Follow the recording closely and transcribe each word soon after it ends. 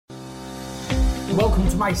Welcome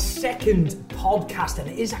to my second podcast, and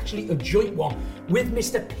it is actually a joint one with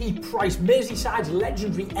Mr. Pete Price, Merseyside's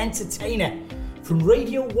legendary entertainer. From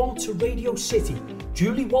Radio 1 to Radio City,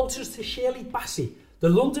 Julie Walters to Shirley Bassey, the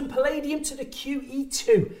London Palladium to the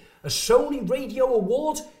QE2, a Sony Radio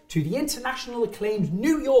Award to the international acclaimed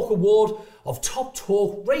New York Award of Top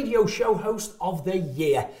Talk Radio Show Host of the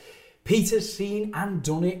Year. Pete has seen and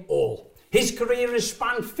done it all. His career has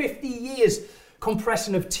spanned 50 years,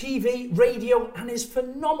 compressing of TV, radio, and his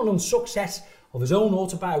phenomenal success of his own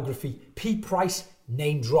autobiography, Pete Price,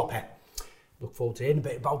 Name Dropper. Look forward to hearing a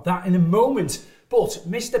bit about that in a moment. But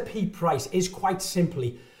Mr. Pete Price is quite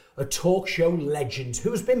simply a talk show legend who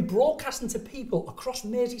has been broadcasting to people across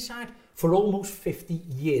Merseyside for almost 50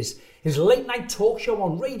 years. His late night talk show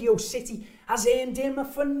on Radio City has earned him a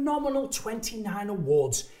phenomenal 29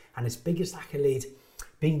 awards, and his biggest accolade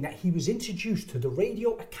being that he was introduced to the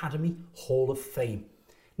Radio Academy Hall of Fame.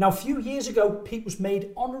 Now, a few years ago, Pete was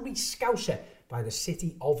made honorary Scouser by the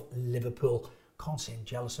City of Liverpool. Can't say I'm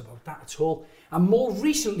jealous about that at all. And more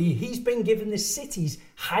recently, he's been given the city's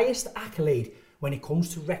highest accolade when it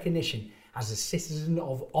comes to recognition as a Citizen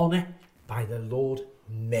of Honour by the Lord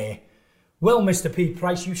Mayor. Well, Mr. Pete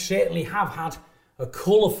Price, you certainly have had a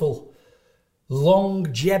colourful,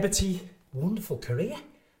 longevity, wonderful career.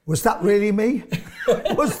 Was that really me?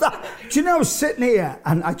 Was that? Do you know, I was sitting here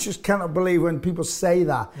and I just cannot believe when people say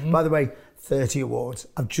that. By the way, 30 awards.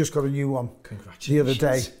 I've just got a new one. Congratulations. The other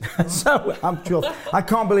day. So I'm chuffed. I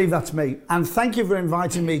can't believe that's me. And thank you for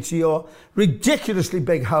inviting me to your ridiculously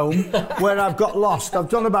big home where I've got lost. I've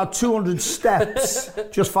done about 200 steps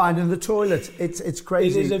just finding the toilet. It's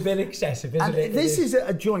crazy. It is a bit excessive, isn't it? This is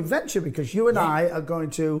a joint venture because you and I are going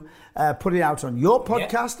to put it out on your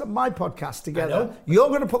podcast and my podcast together. You're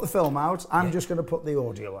going to put the film out. I'm just going to put the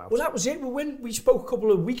audio out. Well, that was it. When we spoke a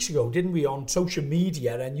couple of weeks ago, didn't we, on social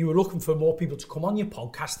media, and you were looking for more people to come on your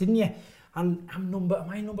podcast, didn't you? And am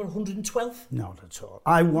I number 112? Not at all.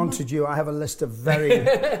 I wanted you. I have a list of very...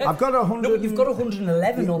 I've got 100... No, you've got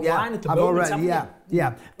 111 online at the moment, haven't you?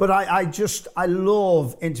 Yeah. But I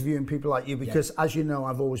love interviewing people like you because, as you know,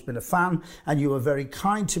 I've always been a fan, and you were very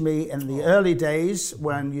kind to me in the early days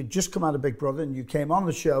when you'd just come out of Big Brother and you came on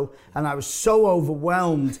the show, and I was so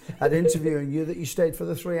overwhelmed at interviewing you that you stayed for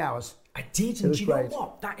the 3 hours. I did, and do you know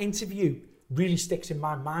what? That interview really sticks in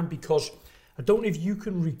my mind because I don't know if you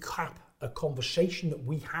can recap a conversation that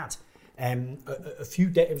we had a few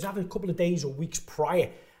days, it was either a couple of days or weeks prior,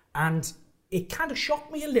 and it kind of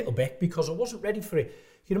shocked me a little bit because I wasn't ready for it.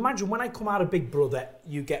 You can imagine when I come out of Big Brother,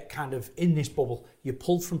 you get kind of in this bubble, you're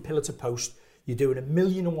pulled from pillar to post, you're doing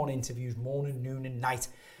 1,000,001 interviews, morning, noon and night.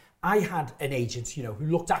 I had an agent, you know, who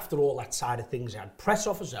looked after all that side of things. I had press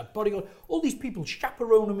officers, I had bodyguard, all these people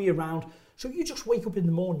chaperoning me around. So you just wake up in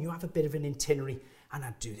the morning, you have a bit of an itinerary, and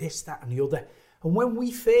I'd do this, that and the other. And when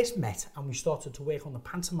we first met and we started to work on the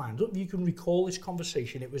pantomime, I don't know if you can recall this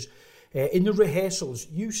conversation, it was in the rehearsals,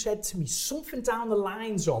 you said to me something down the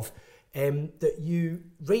lines of that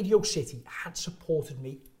Radio City had supported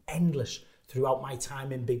me endless throughout my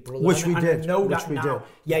time in Big Brother. Which we did. I know that now.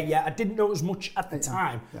 Yeah, I didn't know as much at the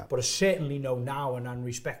time, but I certainly know now and I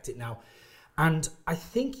respect it now. And I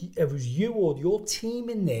think it was you or your team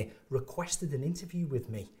in there requested an interview with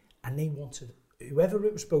me, and they wanted... Whoever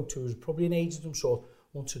it was spoke to was probably an agent of some sort,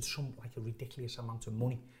 wanted a ridiculous amount of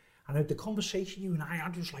money. And the conversation you and I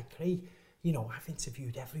had was like, Craig, you know, I've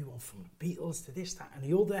interviewed everyone from the Beatles to this, that and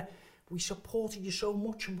the other. We supported you so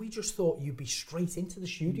much and we just thought you'd be straight into the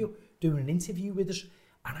studio doing an interview with us.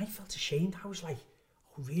 And I felt ashamed. I was like,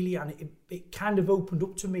 oh, really? And it kind of opened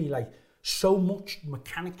up to me, like, so much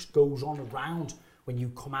mechanics goes on around when you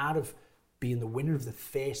come out of being the winner of the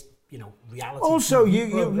first reality. Also,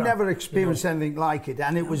 you've never experienced anything like it,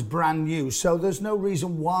 and it was brand new, so there's no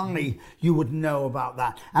reason why you would know about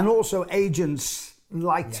that. And also, agents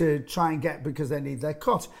like to try and get, because they need their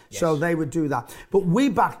cut, so they would do that. But we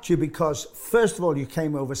backed you because, first of all, you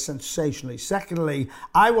came over sensationally. Secondly,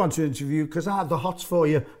 I want to interview you because I had the hots for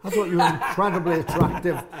you. I thought you were incredibly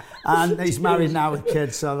attractive. And he's married now with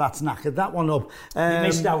kids, so that's knackered that one up. You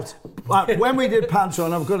missed out. When we did Pants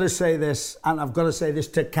On, I've got to say this, and I've got to say this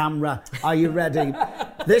to camera. Are you ready?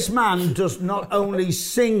 This man does not only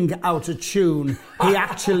sing out of tune, he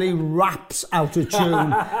actually raps out of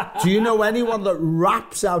tune. Do you know anyone that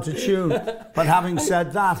raps out of tune? But having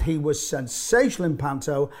said that, he was sensational in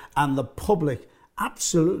Panto, and the public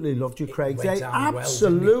absolutely loved you, Craig. They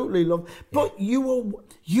absolutely loved. But you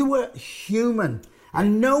were human.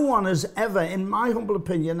 And no one has ever, in my humble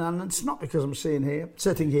opinion, and it's not because I'm sitting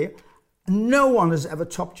here, no one has ever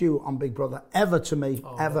topped you on Big Brother, ever to me,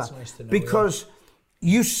 ever. That's nice to know, because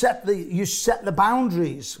you set the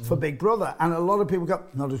boundaries for Big Brother, and a lot of people go,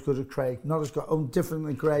 not as good as Craig, not as good, different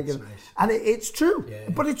than Craig, and it's true,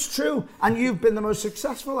 but it's true, and you've been the most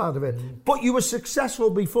successful out of it. But you were successful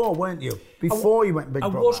before, weren't you? Before you went Big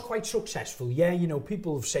Brother. I was quite successful, yeah. You know,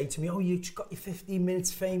 people have said to me, "Oh, you got your 15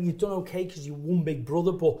 minutes fame, you've done okay because you won Big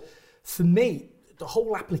Brother." But for me, the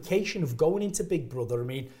whole application of going into Big Brother, I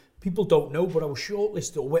mean, people don't know, but I was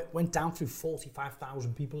shortlisted, or went down through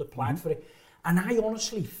 45,000 people applied for it. And I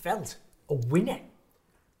honestly felt a winner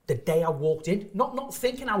the day I walked in. Not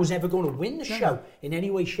thinking I was ever going to win the show in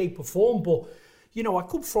any way, shape or form. But, you know, I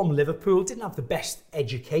come from Liverpool, didn't have the best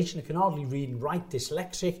education. I can hardly read and write,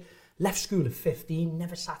 dyslexic. Left school at 15,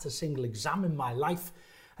 never sat a single exam in my life.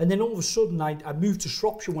 And then all of a sudden, I moved to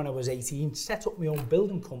Shropshire when I was 18, set up my own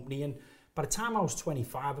building company. And by the time I was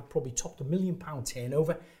 25, I probably topped £1 million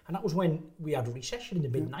turnover. And that was when we had a recession in the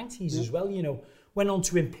mid-90s as well, you know. Went on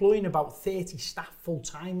to employing about 30 staff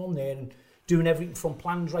full-time on there and doing everything from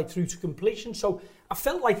plans right through to completion. So I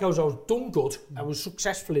felt like I was done good. I was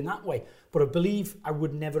successful in that way. But I believe I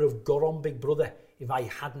would never have got on Big Brother if I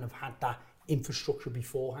hadn't have had that infrastructure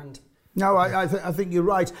beforehand. No, I think you're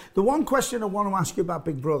right. The one question I want to ask you about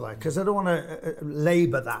Big Brother, because I don't want to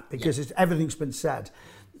labour that, because everything's been said.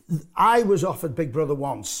 I was offered Big Brother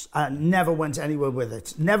once and never went anywhere with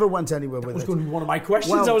it. That was going to be one of my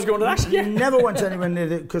questions I was going to ask you. Never went anywhere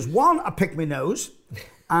near it because, one, I picked my nose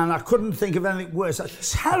and I couldn't think of anything worse.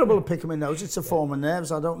 It's terrible to pick my nose. It's a form of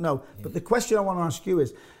nerves. I don't know. But the question I want to ask you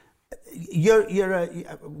is,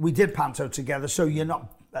 we did Panto together, so you're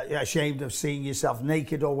not ashamed of seeing yourself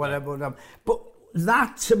naked or whatever. But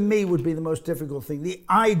that to me would be the most difficult thing. The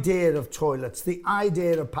idea of toilets, the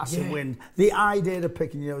idea of passing wind, the idea of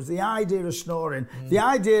picking your nose, the idea of snoring, the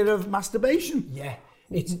idea of masturbation. Yeah,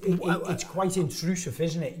 it's quite intrusive,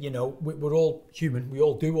 isn't it? You know, we're all human, we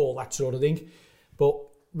all do all that sort of thing. But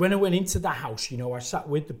when I went into the house, you know, I sat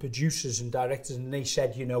with the producers and directors and they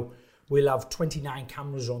said, you know, we'll have 29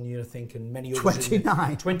 cameras on you, I think, and many others.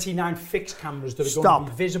 29? 29 fixed cameras that are going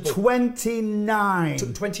to be visible. 29?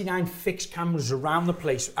 29 fixed cameras around the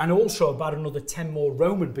place, and also about another 10 more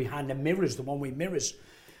roaming behind the mirrors, the one-way mirrors.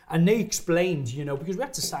 And they explained, you know, because we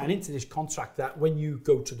had to sign into this contract that when you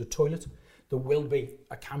go to the toilet, there will be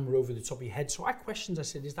a camera over the top of your head. So I questioned, I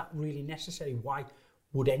said, is that really necessary? Why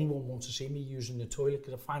would anyone want to see me using the toilet?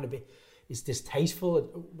 Because I find it a bit... It's distasteful.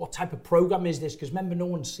 What type of program is this? Because remember, no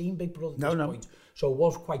one's seen Big Brother at this point. So I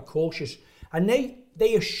was quite cautious. And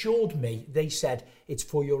they assured me, they said, it's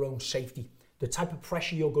for your own safety. The type of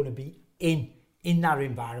pressure you're going to be in that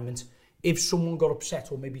environment, if someone got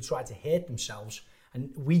upset or maybe tried to hurt themselves,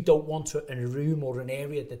 and we don't want a room or an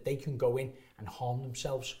area that they can go in and harm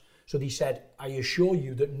themselves. So they said, I assure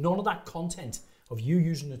you that none of that content of you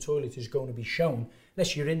using the toilet is going to be shown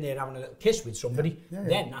unless you're in there having a little kiss with somebody.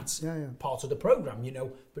 Then that's part of the program, you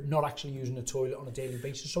know, but not actually using the toilet on a daily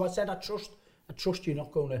basis. So I said, I trust you're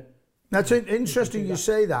not going to... That's interesting you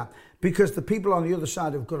say that, because the people on the other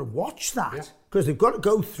side have got to watch that, because they've got to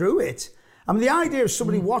go through it. I mean, the idea of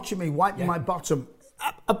somebody watching me wiping my bottom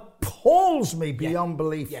appalls me beyond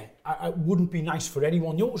belief. Yeah, I wouldn't be nice for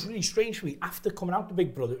anyone. You know what was really strange for me? After coming out to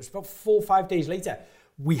Big Brother, it was about 4 or 5 days later,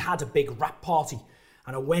 we had a big rap party.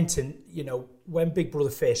 And I went and, you know, when Big Brother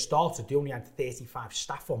first started, they only had 35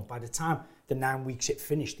 staff on. By the time the 9 weeks it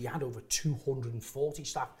finished, they had over 240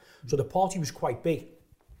 staff. So the party was quite big.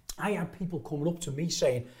 I had people coming up to me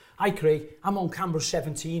saying, hi Craig, I'm on camera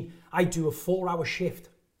 17. I do a 4-hour shift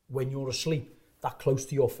when you're asleep, that close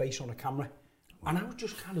to your face on a camera. And I would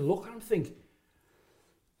just kind of look and think,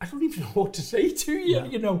 I don't even know what to say to you,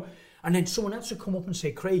 you know. And then someone else would come up and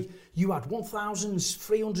say, Craig, you had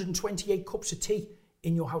 1,328 cups of tea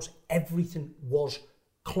in your house. Everything was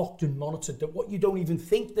clocked and monitored. That what you don't even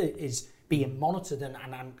think that is being monitored and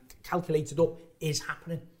calculated up is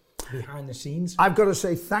happening behind the scenes. I've got to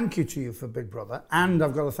say thank you to you for Big Brother, and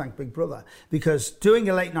I've got to thank Big Brother, because doing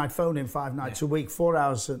a late night phone in 5 nights a week, 4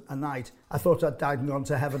 hours a night, I thought I'd died and gone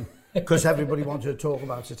to heaven because everybody wanted to talk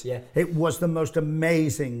about it. Yeah. It was the most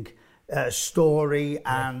amazing story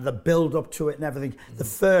and the build up to it and everything. The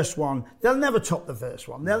first one, they'll never top the first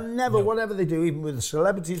one. They'll never, whatever they do, even with the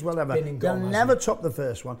celebrities, whatever, they'll never top the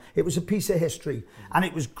first one. It was a piece of history, and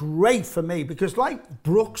it was great for me because, like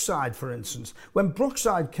Brookside, for instance, when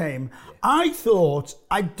Brookside came, I thought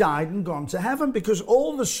I'd died and gone to heaven, because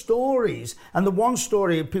all the stories, and the one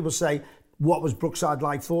story people say, what was Brookside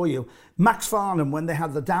like for you? Max Farnham, when they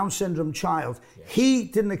had the Down syndrome child, he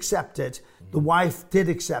didn't accept it. The wife did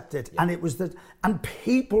accept it, and it was that, and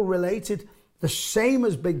people related. the same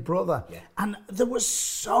as Big Brother. Yeah. And there was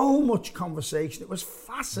so much conversation. It was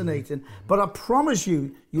fascinating. But I promise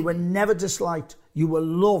you, you were never disliked. You were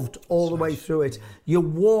loved all the way through it. You're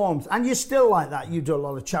warmed, and you're still like that. You do a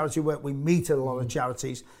lot of charity work. We meet at a lot of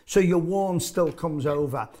charities. So your warmth still comes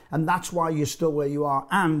over. And that's why you're still where you are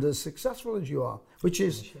and as successful as you are, which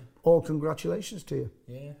is all congratulations to you.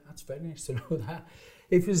 Yeah, that's very nice to know that.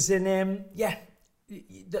 It was in,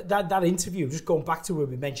 that interview, just going back to what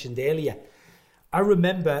we mentioned earlier, I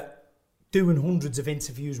remember doing hundreds of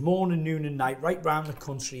interviews, morning, noon and night, right round the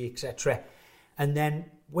country, etc. And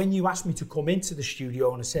then when you asked me to come into the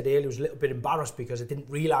studio, and I said earlier I was a little bit embarrassed because I didn't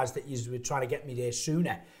realise that you were trying to get me there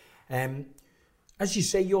sooner. As you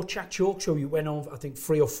say, your Chat Talk show, you went on, I think,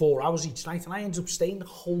 3 or 4 hours each night, and I ended up staying the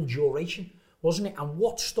whole duration, wasn't it? And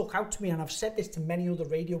what stuck out to me, and I've said this to many other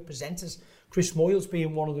radio presenters, Chris Moyles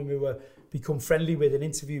being one of them who become friendly with and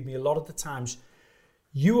interviewed me a lot of the times,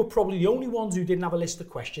 you were probably the only ones who didn't have a list of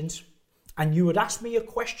questions, and you would ask me a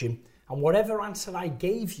question, and whatever answer I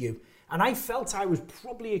gave you, and I felt I was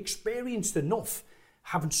probably experienced enough,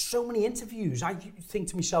 having so many interviews, I think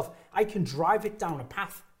to myself, I can drive it down a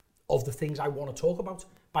path of the things I want to talk about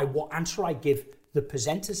by what answer I give the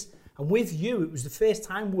presenters. And with you, it was the first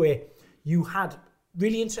time where you had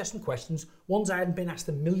really interesting questions, ones I hadn't been asked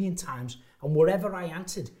a million times, and whatever I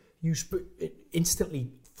answered, you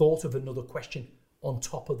instantly thought of another question on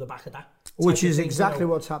top of the back of that. Which is exactly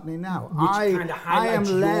what's happening now. I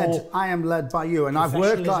am led by you, and I've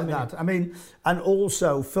worked like that. I mean, and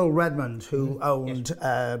also Phil Redmond, who owned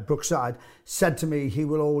Brookside, said to me he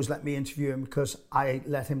will always let me interview him because I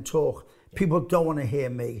let him talk. People don't want to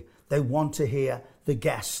hear me. They want to hear the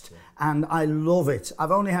guest. And I love it.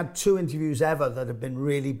 I've only had 2 interviews ever that have been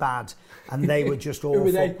really bad, and they were just awful. Who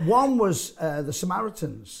were they? One was the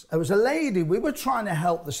Samaritans. There was a lady, we were trying to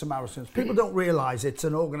help the Samaritans. People don't realise it's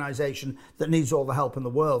an organisation that needs all the help in the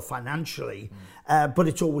world financially, but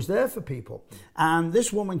it's always there for people. And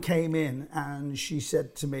this woman came in and she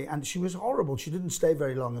said to me, and she was horrible, she didn't stay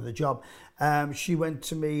very long in the job. She went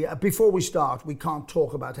to me, before we start, we can't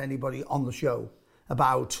talk about anybody on the show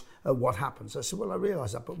about what happens. I said, well, I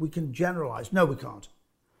realise that, but we can generalise. No, we can't.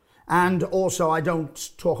 And also, I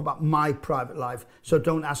don't talk about my private life, so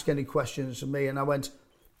don't ask any questions of me. And I went,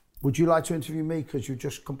 would you like to interview me? Because you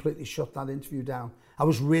just completely shut that interview down. I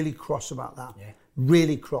was really cross about that. Yeah.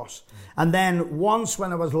 Really cross. And then once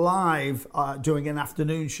when I was live doing an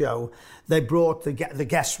afternoon show, they brought the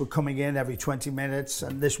guests were coming in every 20 minutes,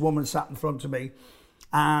 and this woman sat in front of me,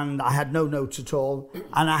 and I had no notes at all,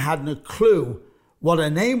 and I hadn't a clue what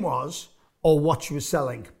her name was or what she was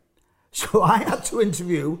selling. So I had to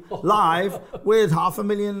interview live with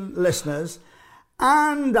 500,000 listeners,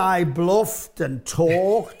 and I bluffed and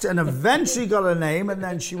talked and eventually got her name, and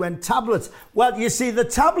then she went, tablets. Well, you see, the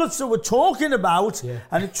tablets that we're talking about,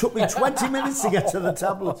 and it took me 20 minutes to get to the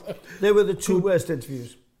tablets. They were the 2 worst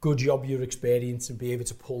interviews. Good job, your experience, and be able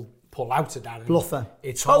to pull out of that. Bluffer.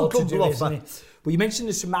 It's hard to do, isn't it? But you mentioned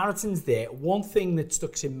the Samaritans there. One thing that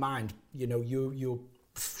stuck in mind, you know, you're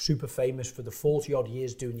super famous for the 40 odd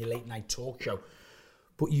years doing your late night talk show,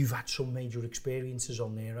 but you've had some major experiences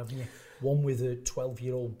on there, haven't you? One with a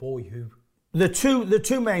 12-year-old boy who... The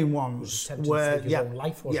two main ones were...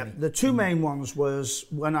 Life, wasn't he? The 2 main ones was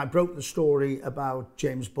when I broke the story about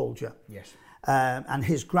James Bulger. Yes. And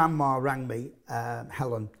his grandma rang me,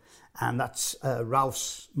 Helen, and that's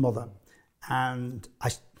Ralph's mother. And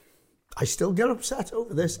I still get upset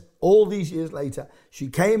over this all these years later. She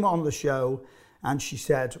came on the show and she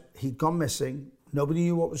said he'd gone missing. Nobody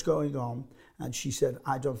knew what was going on. And she said,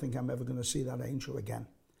 I don't think I'm ever going to see that angel again.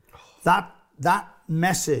 That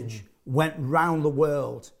message went round the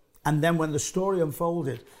world. And then when the story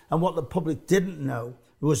unfolded, and what the public didn't know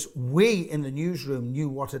was we in the newsroom knew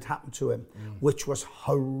what had happened to him, which was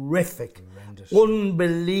horrific,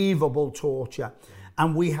 unbelievable torture.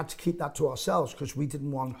 And we had to keep that to ourselves because we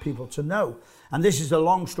didn't want people to know. And this is a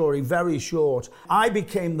long story, very short. I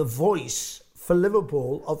became the voice for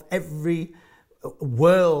Liverpool of every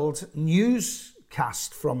world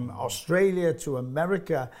newscast from Australia to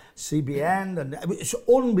America, CBN, and it's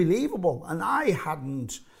unbelievable. And I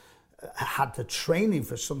hadn't had the training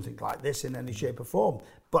for something like this in any shape or form.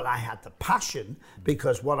 But I had the passion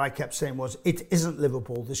because what I kept saying was, it isn't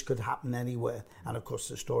Liverpool, this could happen anywhere. And of course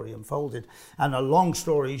the story unfolded. And a long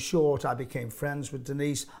story short, I became friends with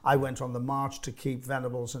Denise. I went on the march to keep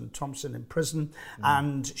Venables and Thompson in prison.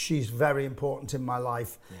 And she's very important in my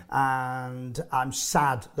life. And I'm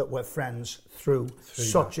sad that we're friends through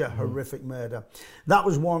such a horrific murder. That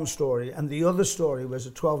was one story. And the other story was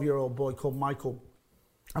a 12-year-old boy called Michael.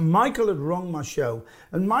 And Michael had rung my show,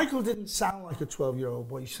 and Michael didn't sound like a 12-year-old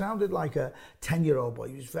boy. He sounded like a 10-year-old boy.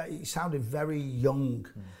 He sounded very young.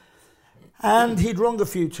 And he'd rung a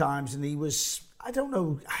few times, and he was, I don't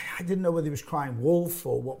know, I didn't know whether he was crying wolf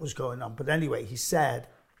or what was going on. But anyway, he said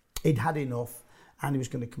he'd had enough and he was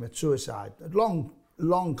going to commit suicide. A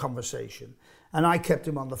long conversation. And I kept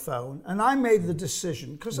him on the phone, and I made the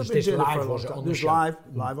decision, because I've been doing it for a long time. It was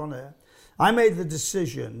live on air. I made the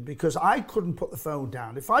decision because I couldn't put the phone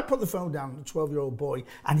down. If I put the phone down on a 12-year-old boy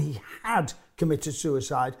and he had committed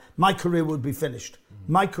suicide, my career would be finished.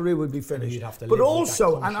 My career would be finished. You'd have to but live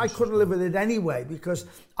also, with that and I couldn't live with it anyway, because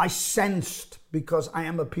I sensed, because I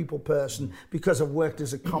am a people person, because I've worked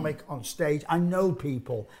as a comic on stage, I know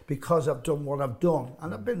people because I've done what I've done.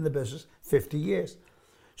 And I've been in the business 50 years.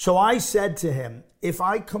 So I said to him, if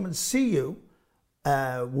I come and see you,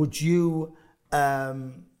 would you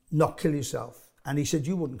not kill yourself? And he said,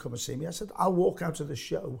 you wouldn't come and see me. I said, I'll walk out of the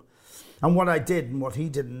show. And what I did, and what he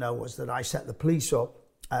didn't know, was that I set the police up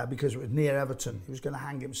because it was near Everton. He was going to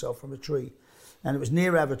hang himself from a tree. And it was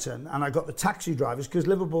near Everton, and I got the taxi drivers, because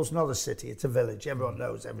Liverpool's not a city, it's a village. Everyone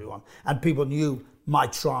knows everyone. And people knew my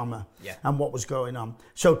trauma and what was going on.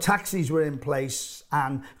 So taxis were in place,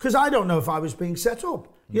 and because I don't know if I was being set up.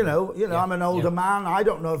 You know, I'm an older man. I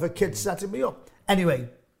don't know if a kid's setting me up. Anyway,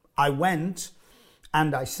 I went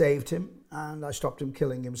and I saved him, and I stopped him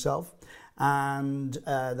killing himself. And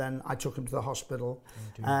then I took him to the hospital.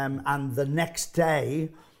 And the next day,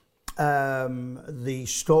 the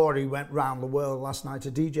story went round the world last night.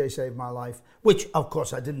 A DJ saved my life, which of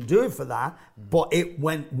course I didn't do it for that, but it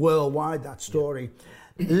went worldwide, that story.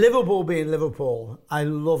 Liverpool being Liverpool, I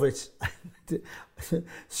love it.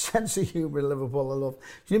 Sense of humour in Liverpool, I love.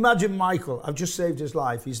 Can you imagine Michael? I've just saved his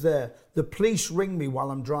life. He's there. The police ring me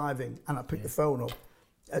while I'm driving, and I pick the phone up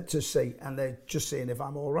to see, and they're just seeing if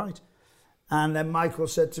I'm all right. And then Michael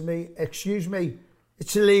said to me, excuse me,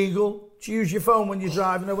 it's illegal to use your phone when you're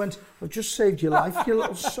driving. I went, I've just saved your life, you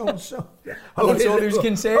little so-and-so. And that's all he was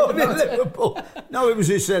concerned about. Liverpool. No, it was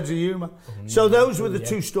his sense of humour. So those were the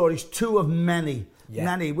two stories, two of many.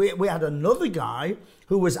 Many. We had another guy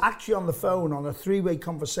who was actually on the phone on a three-way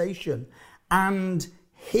conversation, and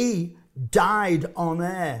he died on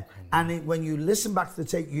air. And when you listen back to the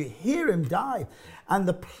tape, you hear him die. And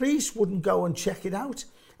the police wouldn't go and check it out.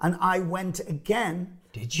 And I went again.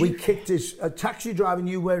 Did you? We kicked a taxi driver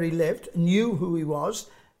knew where he lived, knew who he was,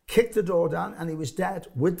 kicked the door down, and he was dead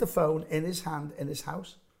with the phone in his hand in his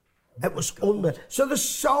house. It was unbelievable. So there's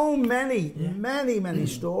so many, many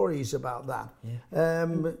stories about that.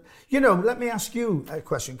 Let me ask you a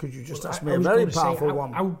question, because you just asked me a very powerful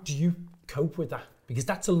one. How do you cope with that? Because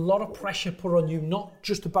that's a lot of pressure put on you, not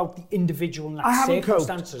just about the individual and that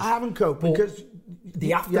circumstances. I haven't coped because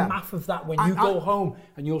the aftermath of that, when you go home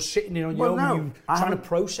and you're sitting in on your own, and you're trying to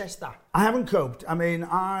process that. I haven't coped. I mean,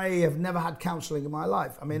 I have never had counselling in my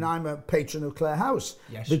life. I mean, I'm a patron of Clare House.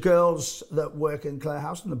 Yes. The girls that work in Clare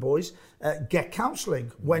House and the boys get counselling.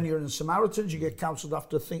 When you're in Samaritans, you get counselled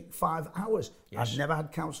after 5 hours. Yes. I've never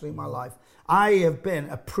had counselling in my life. I have been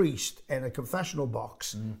a priest in a confessional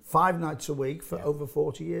box 5 nights a week for over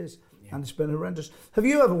 40 years, and it's been horrendous. Have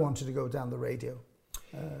you ever wanted to go down the radio?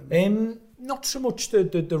 Not so much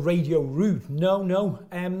the radio route, no.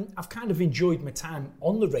 I've kind of enjoyed my time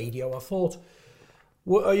on the radio. I thought,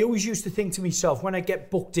 I always used to think to myself, when I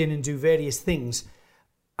get booked in and do various things,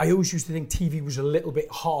 I always used to think TV was a little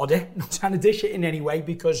bit harder, not trying to dish it in any way,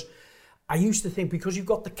 because I used to think, because you've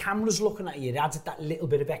got the cameras looking at you, it adds that little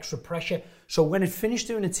bit of extra pressure. So when I finished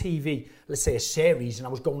doing a TV, let's say a series, and I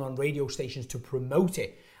was going on radio stations to promote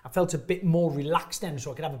it, I felt a bit more relaxed then,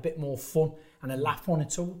 so I could have a bit more fun and a laugh on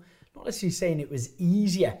it. So not necessarily saying it was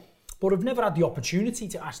easier, but I've never had the opportunity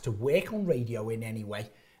to ask to work on radio in any way.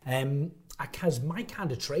 Because my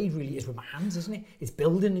kind of trade really is with my hands, isn't it? It's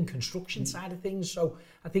building and construction side of things. So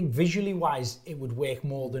I think visually wise, it would work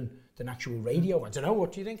more than actual radio. I don't know,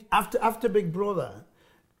 what do you think? After Big Brother,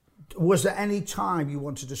 was there any time you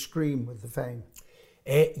wanted to scream with the fame?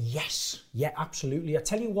 Yes, absolutely. I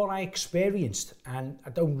tell you what I experienced, and I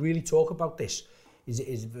don't really talk about this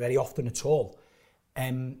is very often at all,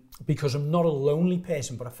 because I'm not a lonely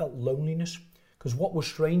person, but I felt loneliness. Because what was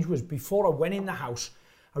strange was, before I went in the house,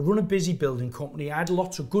 I run a busy building company. I had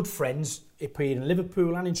lots of good friends up here in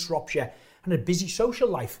Liverpool and in Shropshire, and a busy social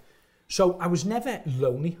life. So I was never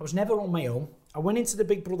lonely. I was never on my own. I went into the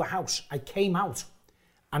Big Brother house. I came out,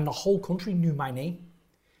 and the whole country knew my name.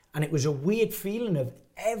 And it was a weird feeling of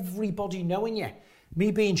everybody knowing you.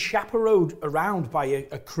 Me being chaperoned around by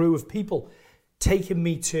a crew of people, taking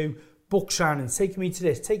me to book signings, taking me to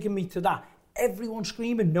this, taking me to that. Everyone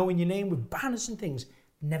screaming, knowing your name with banners and things.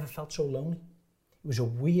 Never felt so lonely. was a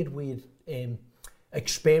weird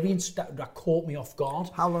experience that caught me off guard.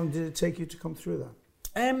 How long did it take you to come through that?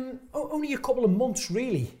 Only a couple of months,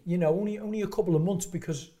 really. You know, only a couple of months,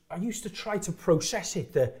 because I used to try to process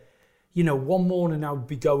it. That, you know, one morning I would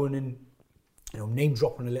be going and, you know, name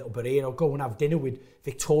dropping a little bit here. I'll go and have dinner with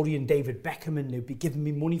Victoria and David Beckham, and they'd be giving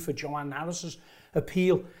me money for Joanne Harris's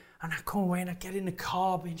appeal. And I come away and I get in the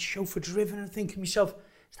car being chauffeur driven and think to myself,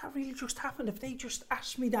 has that really just happened? If they just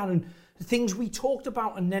asked me that, and the things we talked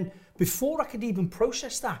about, and then before I could even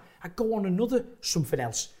process that, I'd go on another something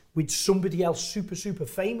else with somebody else super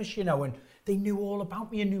famous, you know, and they knew all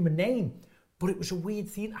about me and knew my name. But it was a weird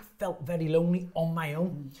thing. I felt very lonely on my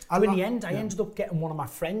own. So in the end, I ended up getting one of my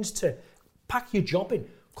friends to pack your job in,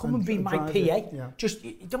 come and be my PA. Yeah. Just,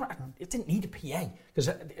 you don't, I didn't need a PA, because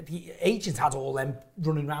the agents had all them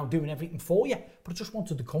running around doing everything for you, but I just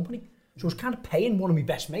wanted the company. So I was kind of paying one of my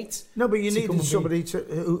best mates. No, but you needed somebody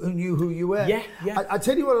who knew who you were. Yeah. I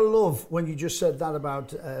tell you what I love when you just said that about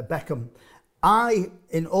Beckham.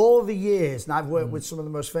 In all the years, and I've worked with some of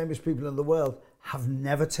the most famous people in the world, have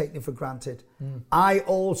never taken it for granted. I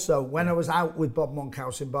also, when I was out with Bob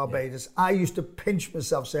Monkhouse in Barbados, I used to pinch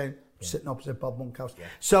myself saying, sitting opposite Bob Monkhouse. Yeah.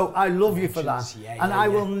 So I love you for that. I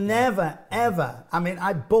will never, ever, I mean,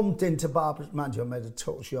 I bumped into Barbara, man, I made a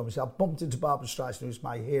total show of myself. I bumped into Barbara Streisand, who's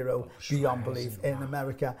my hero beyond belief, in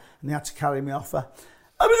America, and they had to carry me off her.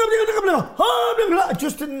 I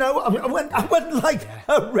just didn't know. I went like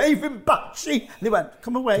a raving banshee. They went,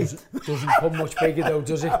 come away. Doesn't come much bigger though,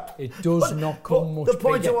 does it? It does not come much bigger. The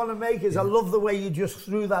point I want to make is I love the way you just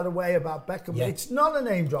threw that away about Beckham. Yeah. It's not a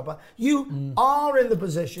name dropper. You are in the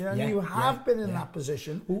position, and you have been in that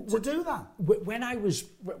position to do that. When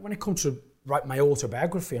it comes to write my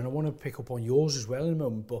autobiography, and I want to pick up on yours as well in a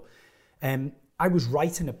moment, but I was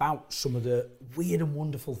writing about some of the weird and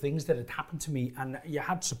wonderful things that had happened to me, and you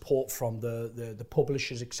had support from the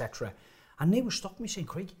publishers, etc. And they were stopping me saying,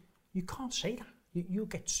 Craig, you can't say that. You'll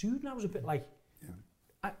get sued. And I was a bit like,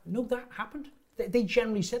 no, that happened. They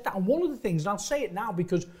generally said that. And one of the things, and I'll say it now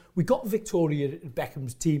because we got Victoria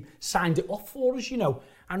Beckham's team signed it off for us, you know.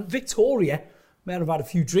 And Victoria, may have had a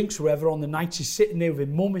few drinks or whatever on the night, she's sitting there with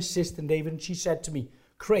mum, his sister and David, and she said to me,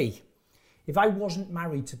 Craig, if I wasn't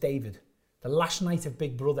married to David, the last night of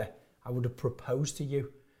Big Brother, I would have proposed to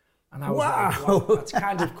you. And I was like, well, that's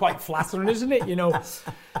kind of quite flattering, isn't it? You know,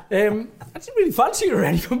 I didn't really fancy her or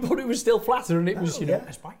anything, but it was still flattering. It was,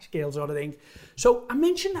 a Spice Girls sort of thing. So I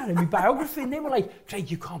mentioned that in my biography, and they were like, Craig,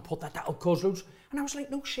 you can't put that, that'll cause loads. And I was like,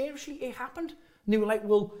 no, seriously, it happened. And they were like,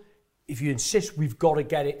 well, if you insist, we've got to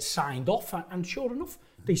get it signed off. And sure enough,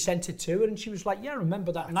 they sent it to her, and she was like, yeah, I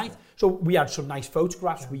remember that night. So we had some nice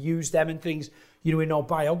photographs, we used them and things, you know, in our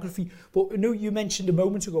biography. But I know you mentioned a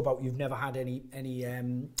moment ago about you've never had any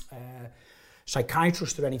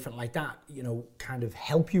psychiatrist or anything like that, you know, kind of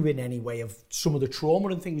help you in any way of some of the trauma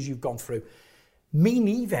and things you've gone through. Me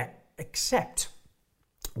neither, except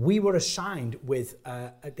we were assigned with,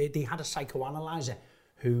 they had a psychoanalyzer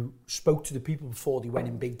who spoke to the people before they went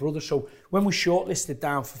in Big Brother. So when we shortlisted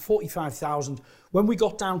down for 45,000, when we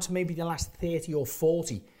got down to maybe the last 30 or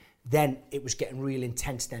 40, then it was getting real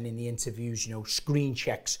intense then in the interviews, you know, screen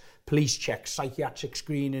checks, police checks, psychiatric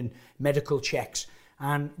screening, medical checks.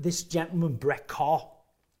 And this gentleman, Brett Carr,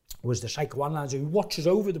 was the psychoanalyzer who watches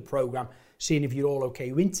over the programme, seeing if you're all okay,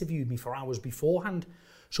 who interviewed me for hours beforehand.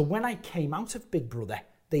 So when I came out of Big Brother,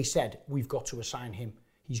 they said, we've got to assign him.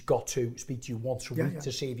 He's got to speak to you once a week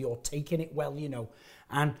to see if you're taking it well, you know.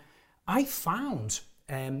 And I found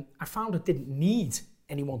I didn't need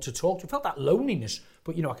anyone to talk to. I felt that loneliness,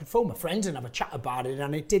 but, you know, I could phone my friends and have a chat about it,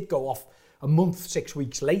 and it did go off a month, 6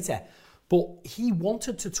 weeks later. But he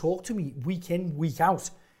wanted to talk to me week in, week out.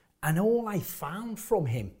 And all I found from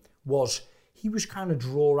him was he was kind of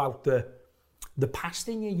draw out the past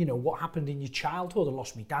in you, you know, what happened in your childhood. I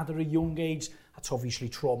lost my dad at a young age. That's obviously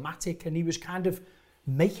traumatic. And he was kind of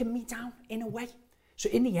making me down in a way. So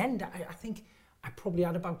in the end, I think I probably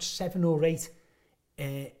had about 7 or 8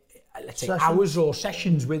 let's say hours or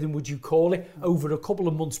sessions with him, would you call it, over a couple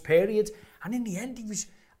of months period. And in the end,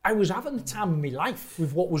 I was having the time of my life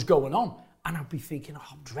with what was going on. And I'd be thinking, oh,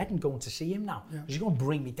 I'm dreading going to see him now. He's going to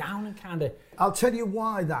bring me down and kind of... I'll tell you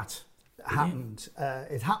why that happened.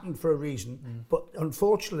 It happened for a reason. But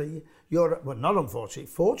unfortunately,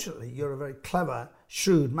 fortunately, you're a very clever,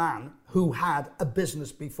 shrewd man who had a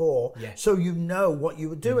business before. So you know what you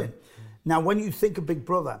were doing. Now, when you think of Big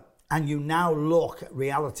Brother, and you now look at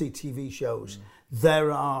reality TV shows,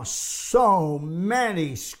 there are so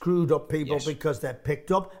many screwed up people because they're picked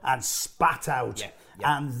up and spat out.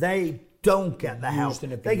 And they don't get the help. Used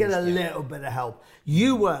and They get a abused, little bit of help.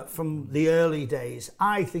 You were from the early days.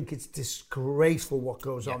 I think it's disgraceful what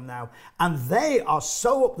goes on now. And they are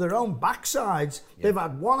so up their own backsides. They've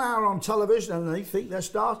had 1 hour on television and they think they're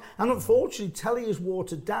stars. And unfortunately, telly is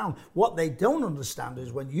watered down. What they don't understand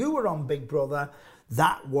is when you were on Big Brother,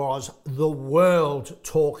 that was the world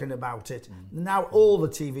talking about it. Now all the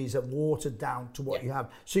TVs have watered down to what you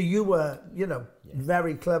have. So you were,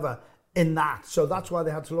 very clever in that. So that's why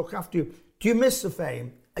they had to look after you. Do you miss the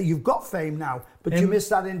fame? You've got fame now, but do you miss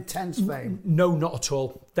that intense fame? No, not at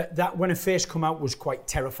all. That when it first come out was quite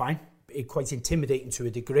terrifying, quite intimidating to a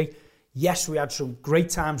degree. Yes, we had some great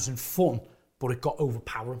times and fun, but it got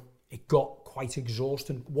overpowering. It got quite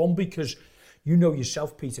exhausting. One, because you know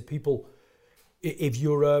yourself, Peter, people, if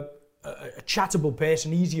you're a chattable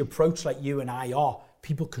person, easy approach like you and I are,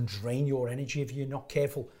 people can drain your energy if you're not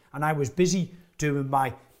careful. And I was busy doing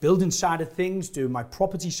my building side of things, doing my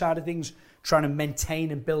property side of things, trying to maintain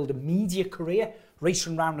and build a media career,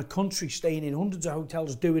 racing around the country, staying in hundreds of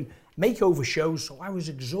hotels, doing makeover shows. So I was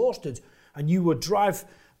exhausted. And you would drive,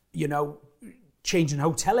 changing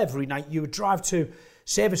hotel every night. You would drive to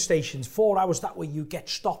service stations 4 hours. That way you get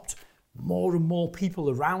stopped. More and more people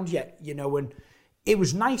around you, and it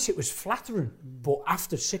was nice, it was flattering. But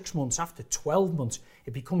after 6 months, after 12 months,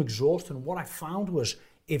 it became exhausting. And what I found was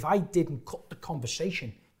if I didn't cut the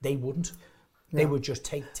conversation, they wouldn't. They would just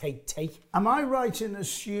take. Am I right in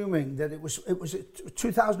assuming that it was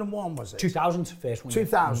 2001, was it? 2000, first one.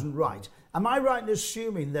 2000, right. Am I right in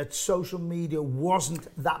assuming that social media wasn't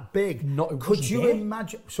that big? Not, could you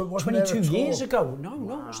imagine? So it wasn't 22 years ago? No, it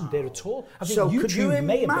wasn't there at all. I think so YouTube could you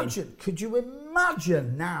imagine? Been... Could you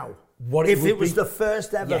imagine now what if it was the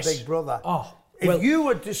first ever Big Brother? Oh, if you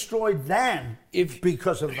were destroyed then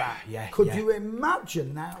because of that, could you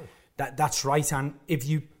imagine now? That's right, and if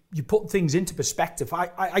you put things into perspective,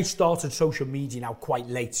 I started social media now quite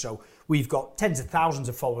late, so we've got tens of thousands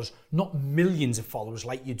of followers, not millions of followers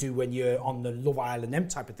like you do when you're on the Love Island, them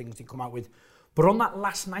type of things they come out with. But on that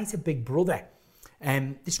last night of Big Brother,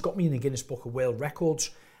 this got me in the Guinness Book of World Records.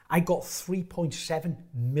 I got 3.7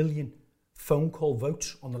 million phone call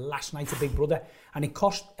votes on the last night of Big Brother, and it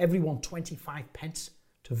cost everyone 25 pence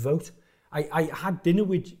to vote. I had dinner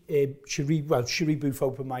with Cherie Booth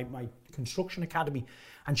opened my construction academy,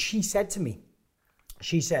 and she said to me,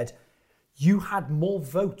 you had more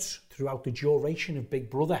votes throughout the duration of Big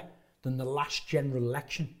Brother than the last general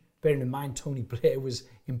election. Bearing in mind, Tony Blair was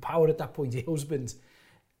in power at that point, her husband.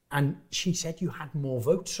 And she said you had more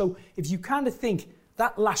votes. So if you kind of think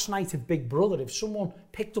that last night of Big Brother, if someone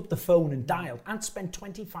picked up the phone and dialed and spent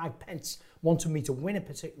 25 pence wanting me to win a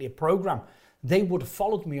particular programme, they would have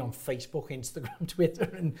followed me on Facebook, Instagram, Twitter,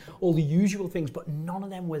 and all the usual things, but none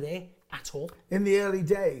of them were there at all. In the early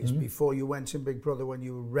days, before you went in Big Brother, when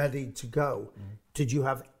you were ready to go, did you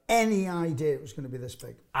have any idea it was going to be this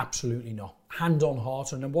big? Absolutely not. Hand on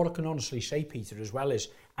heart. And what I can honestly say, Peter, as well, is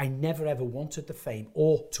I never ever wanted the fame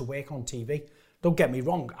or to work on TV. Don't get me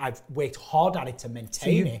wrong, I've worked hard at it to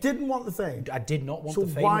maintain it. So you didn't want the fame? I did not want the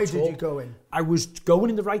fame So why at all. did you go in? I was going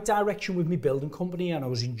in the right direction with my building company and I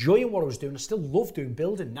was enjoying what I was doing. I still love doing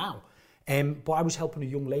building now. But I was helping a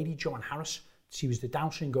young lady, Joanne Harris. She was the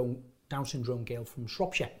Down syndrome girl from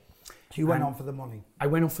Shropshire. So you went on for the money? I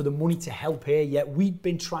went on for the money to help her, yet we'd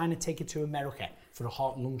been trying to take her to America for a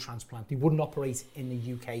heart and lung transplant. They wouldn't operate in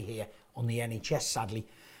the UK here on the NHS, sadly.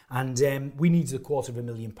 And we needed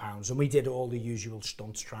 £250,000, and we did all the usual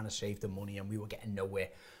stunts trying to save the money, and we were getting nowhere.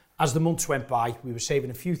 As the months went by, we were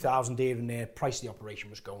saving a few thousand here and there. Price of the operation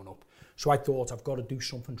was going up. So I thought, I've got to do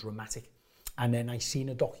something dramatic. And then I seen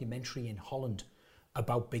a documentary in Holland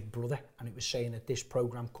about Big Brother, and it was saying that this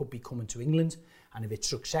programme could be coming to England, and if it's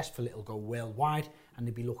successful, it'll go worldwide, and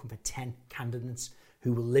they'll be looking for 10 candidates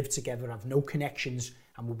who will live together, have no connections,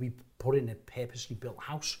 and will be put in a purposely built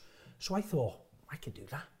house. So I thought, I could do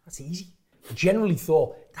that. That's easy. I generally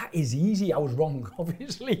thought, that is easy. I was wrong,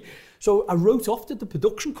 obviously. So I wrote off to the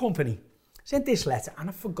production company, sent this letter, and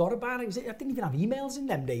I forgot about it. I didn't even have emails in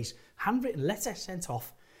them days. Handwritten letter sent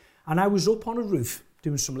off. And I was up on a roof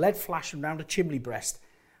doing some lead flashing around a chimney breast.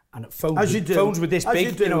 And phones were this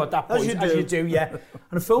big, at that point. As you do, yeah.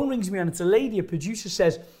 And a phone rings me, and it's a lady, a producer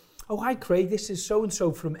says, oh, hi, Craig, this is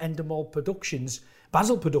so-and-so from Endemol Productions.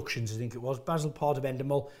 Basil Productions, I think it was. Basil, part of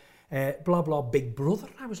Endemol. Blah, blah, Big Brother.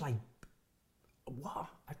 And I was like, what?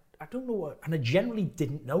 I don't know what. And I generally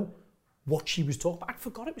didn't know what she was talking about. I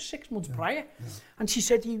forgot it was 6 months prior. Yeah. And she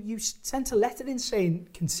said, you sent a letter in saying,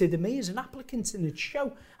 consider me as an applicant in the show.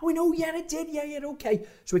 And we know, yeah, I did. Yeah, okay.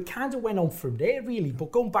 So it kind of went on from there, really.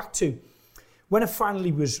 But going back to when I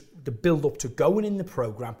finally was the build up to going in the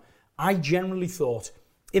programme, I generally thought,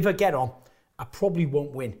 if I get on, I probably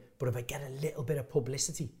won't win. But if I get a little bit of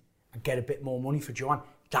publicity and get a bit more money for Joanne,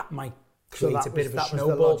 that might create a bit of a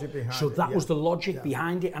snowball. So that was the logic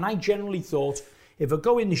behind it. And I generally thought, if I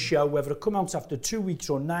go in the show, whether I come out after 2 weeks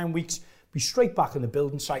or 9 weeks, be straight back on the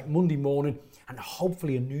building site Monday morning, and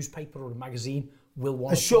hopefully a newspaper or a magazine will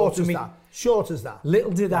want to talk to me. Short as that.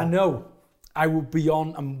 Little did I know, I would be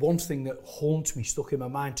on, and one thing that haunts me, stuck in my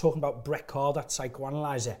mind, talking about Brett Carr, that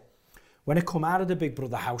psychoanalyzer. When I come out of the Big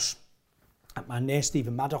Brother house, at my nurse,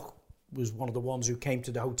 Stephen Maddock, was one of the ones who came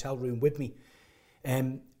to the hotel room with me.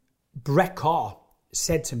 Brett Carr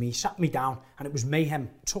said to me, sat me down, and it was mayhem.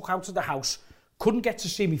 Took out of the house, couldn't get to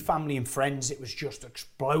see me family and friends. It was just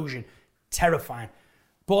explosion, terrifying.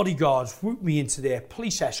 Bodyguards whooped me into there,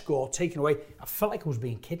 police escort, taken away. I felt like I was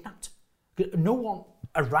being kidnapped. No one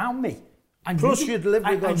around me. Plus you'd live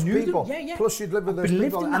with those people. Yeah. Plus you'd live with those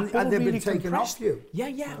people, and they've been taken off you.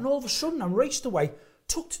 Yeah. And all of a sudden I raced away,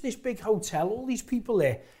 took to this big hotel, all these people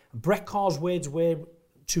there. And Brett Carr's words were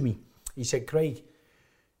to me. He said, Craig,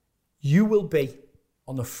 you will be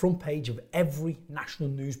on the front page of every national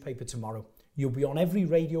newspaper tomorrow. You'll be on every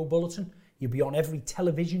radio bulletin. You'll be on every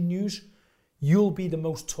television news. You'll be the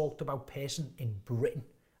most talked about person in Britain.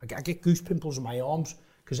 I get goose pimples on my arms,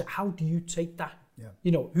 because how do you take that? Yeah.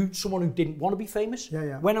 You know, someone who didn't want to be famous,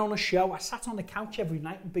 went on a show. I sat on the couch every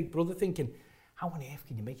night in Big Brother thinking, how on earth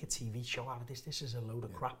can you make a TV show out of this? This is a load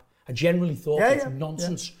of crap. I generally thought it's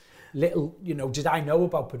nonsense. Little, did I know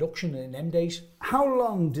about production in them days? How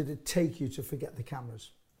long did it take you to forget the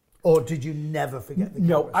cameras? Or did you never forget the cameras?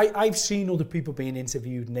 No, I've seen other people being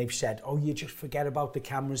interviewed and they've said, oh, you just forget about the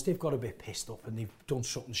cameras. They've got a bit pissed up and they've done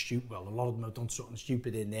something stupid. Well, a lot of them have done something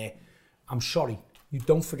stupid in there. I'm sorry, you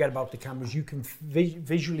don't forget about the cameras. You can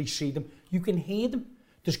visually see them. You can hear them.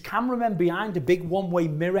 There's cameramen behind a big one-way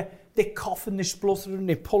mirror. They're coughing, they're spluttering,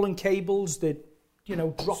 they're pulling cables, they're,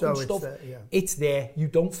 dropping stuff. It's there. You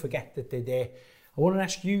don't forget that they're there. I want to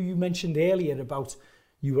ask you, you mentioned earlier about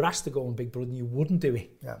you were asked to go on Big Brother and you wouldn't do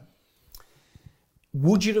it. Yeah.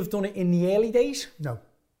 Would you have done it in the early days? No.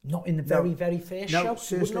 Not in the very first show? No,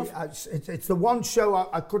 seriously. It's the one show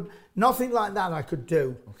I could... Nothing like that I could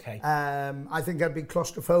do. Okay. I think I'd be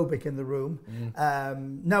claustrophobic in the room.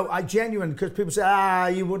 No, I genuinely... Because people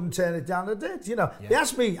say, you wouldn't turn it down. I did, They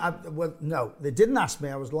asked me... well, no, they didn't ask me.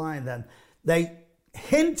 I was lying then. They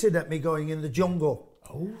hinted at me going in the jungle.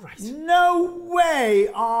 Oh, right. No way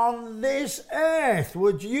on this earth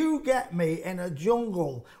would you get me in a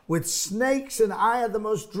jungle with snakes, and I had the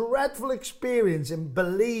most dreadful experience in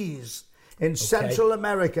Belize, in Central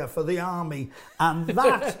America for the army, and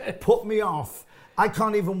that put me off. I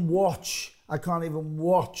can't even watch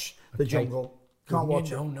the jungle. Can't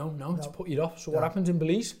watch it. No, it's put you off. So what happens in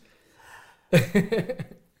Belize?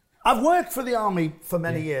 I've worked for the army for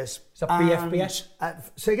many years. Is that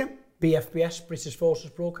BFBS? Say again? BFBS, British Forces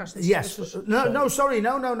Broadcasting Yes. Services? Sorry.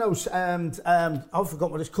 I forgot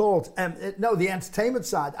what it's called. The entertainment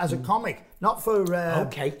side, as a comic, not for...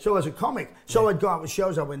 So as a comic. So I'd go out with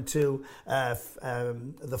shows. I went to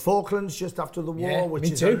the Falklands just after the war, which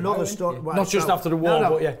is another story. Well, not just after the war,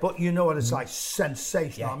 but yeah. But you know what it's like,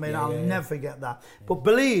 sensational. I'll never forget that. But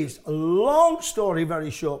Belize, a long story, very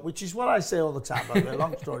short, which is what I say all the time, by the way,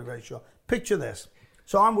 long story, very short. Picture this.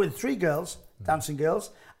 So I'm with 3 girls, dancing girls.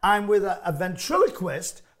 I'm with a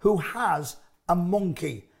ventriloquist who has a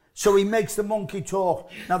monkey. So he makes the monkey talk.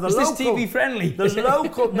 Now Is this TV friendly? No.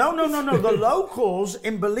 The locals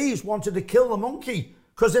in Belize wanted to kill the monkey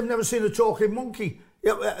because they've never seen a talking monkey.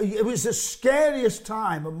 It was the scariest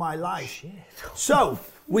time of my life. Shit. So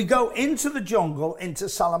we go into the jungle, into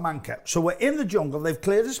Salamanca. So we're in the jungle. They've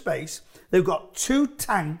cleared a space. They've got 2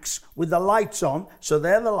 tanks with the lights on, so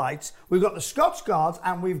they're the lights. We've got the Scots Guards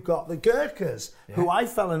and we've got the Gurkhas, who I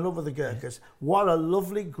fell in love with the Gurkhas. What a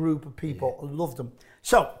lovely group of people. I loved them.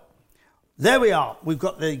 So, there we are. We've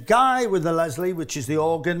got the guy with the Leslie, which is the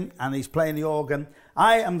organ, and he's playing the organ.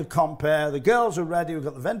 I am the compere. The girls are ready. We've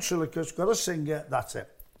got the ventriloquist, got a singer. That's it.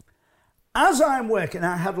 As I'm working,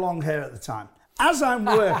 I had long hair at the time. As I'm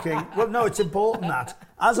working, well, no, it's important that.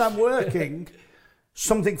 As I'm working...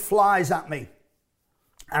 something flies at me,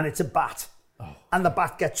 and it's a bat, and the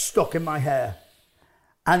bat gets stuck in my hair,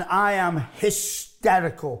 and I am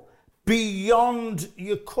hysterical, beyond,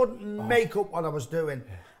 you couldn't make up what I was doing,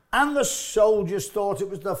 and the soldiers thought it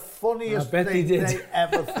was the funniest thing they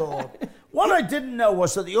ever thought. What I didn't know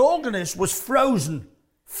was that the organist was frozen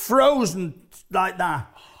like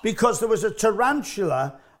that, because there was a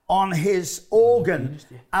tarantula on his organ,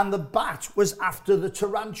 and the bat was after the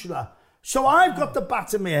tarantula. So I've got the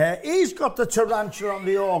bat in my hair, he's got the tarantula on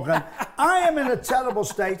the organ, I am in a terrible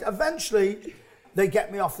state. Eventually, they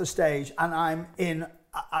get me off the stage and I'm in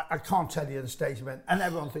I can't tell you the state of it, and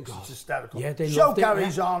everyone thinks it's hysterical. Yeah, they Show loved it,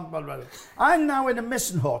 carries yeah. on. Blah, blah, blah. I'm now in a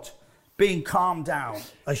missing hut, being calmed down.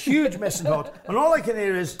 A huge missing hut, and all I can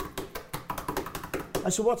hear is, I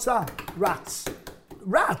said, what's that? Rats.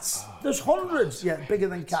 Rats? There's hundreds, yeah, bigger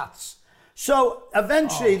than cats. So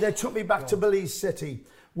eventually they took me back to Belize City,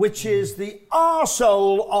 which is the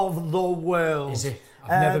arsehole of the world. Is it? I've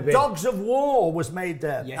never been. Dogs of War was made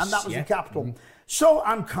there, Yes, and that was yeah. the capital. So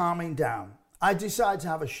I'm calming down. I decide to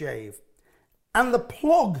have a shave, and the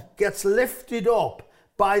plug gets lifted up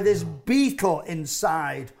by this beetle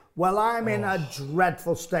inside while I'm in a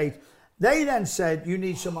dreadful state. They then said, you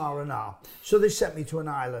need some R&R. So they sent me to an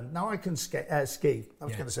island. Now I can ski. I was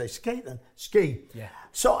going to say skate then. Ski. Yeah.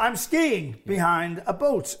 So I'm skiing behind a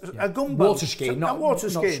boat, a gunboat. Water skiing, not water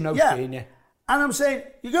skiing. snow skiing, yeah. And I'm saying,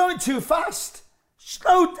 you're going too fast.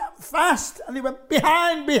 Slow down fast. And they went,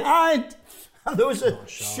 behind. And there was a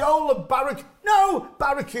shoal of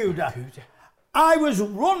barracuda. I was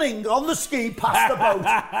running on the ski past the boat.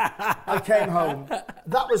 I came home.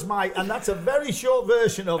 That was and that's a very short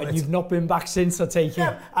version of it. And you've not been back since, I take it.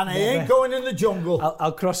 Yeah, and I ain't going in the jungle.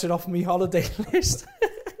 I'll cross it off my holiday list.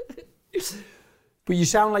 But you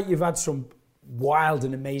sound like you've had some wild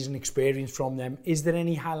and amazing experience from them. Is there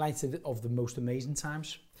any highlights of the most amazing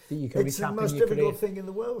times that you can It's the recap in most your difficult career? thing in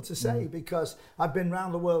the world to say because I've been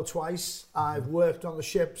around the world twice. I've worked on the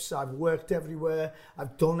ships. I've worked everywhere.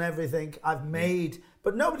 I've done everything. I've made,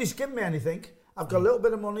 but nobody's given me anything. I've got a little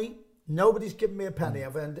bit of money. Nobody's given me a penny.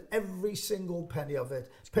 I've earned every single penny of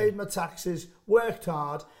it. Paid my taxes, worked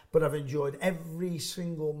hard, but I've enjoyed every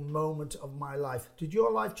single moment of my life. Did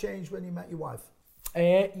your life change when you met your wife?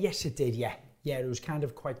 Yes, it did, yeah. Yeah, it was kind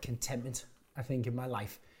of quite contentment, I think, in my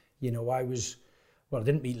life. You know, I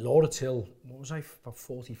didn't meet Laura till, what was I, about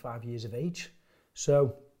 45 years of age.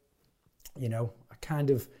 So, you know, I kind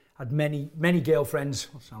of had many girlfriends,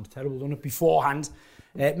 that sounds terrible, done it beforehand.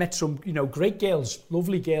 Met some, you know, great girls,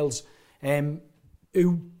 lovely girls,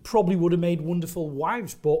 who probably would have made wonderful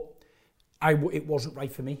wives, but it wasn't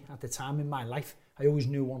right for me at the time in my life. I always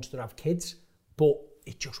knew I wanted to have kids, but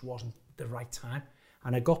it just wasn't the right time.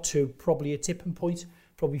 And I got to probably a tipping point,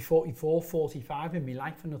 probably 44, 45 in my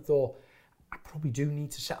life, and I thought, I probably do need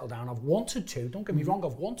to settle down. I've wanted to, don't get me wrong,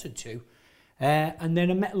 I've wanted to. And then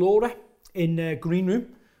I met Laura in the green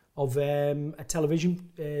room of a television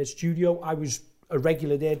studio. I was a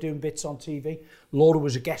regular there doing bits on TV. Laura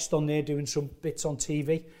was a guest on there doing some bits on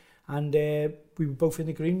TV. And we were both in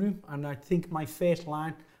the green room. And I think my first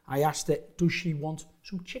line, I asked her, does she want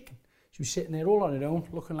some chicken? She was sitting there all on her own,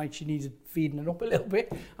 looking like she needed feeding it up a little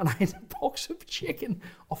bit. And I had a box of chicken,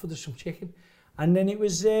 offered her some chicken. And then it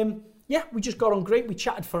was, we just got on great. We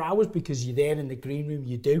chatted for hours because you're there in the green room,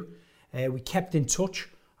 you do. We kept in touch.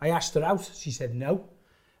 I asked her out. She said no.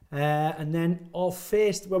 And then our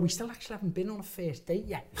first, we still actually haven't been on a first date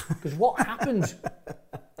yet. Because what happened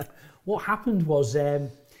was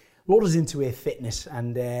Laura's into her fitness,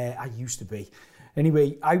 and I used to be.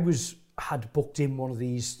 Anyway, had booked in one of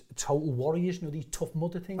these Total Warriors, you know, these Tough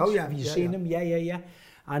Mudder things. Oh, yeah. Have you seen them? Yeah.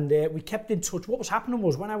 And we kept in touch. What was happening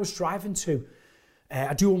was when I was driving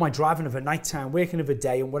I do all my driving of a night time, working of a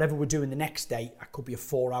day, and whatever we're doing the next day, I could be a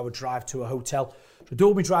 4-hour drive to a hotel. So I do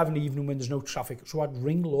all my driving in the evening when there's no traffic. So I'd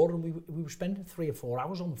ring Laura, and we were spending 3 or 4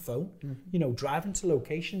 hours on the phone, you know, driving to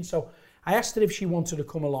locations. So I asked her if she wanted to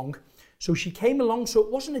come along. So she came along. So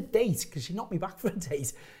it wasn't a date because she knocked me back for a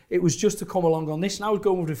date. It was just to come along on this. And I was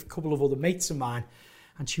going with a couple of other mates of mine.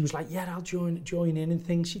 And she was like, yeah, I'll join in and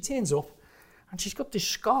things. She turns up and she's got this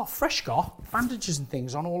scar, fresh scar, bandages and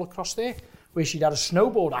things on all across there, where she'd had a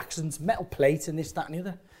snowboard accident, metal plate and this, that and the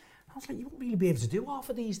other. I was like, you won't really be able to do half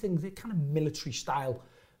of these things. They're kind of military style,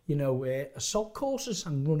 you know, assault courses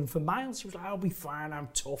and running for miles. She was like, I'll be fine, I'm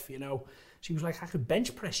tough, you know. She was like, I could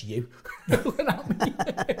bench press you. Looking at me.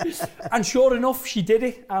 And sure enough, she did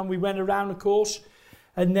it. And we went around the course.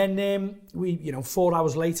 And then 4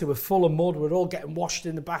 hours later, we're full of mud. We're all getting washed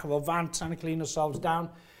in the back of our van, trying to clean ourselves down.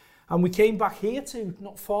 And we came back here to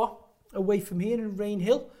not far away from here in Rain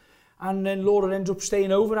Hill. And then Laura ended up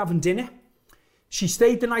staying over, having dinner. She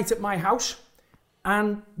stayed the night at my house.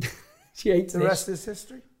 And she ate The rest is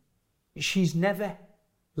history? She's never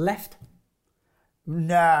left.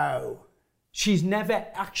 No. She's never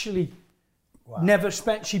actually, never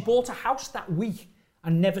spent, she bought a house that week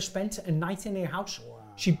and never spent a night in her house. Wow.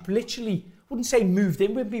 She literally, wouldn't say moved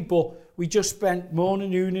in with me, but we just spent morning,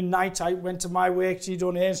 noon and night. I went to my work, she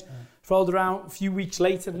done hers, followed around a few weeks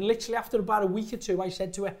later, and literally after about a week or two, I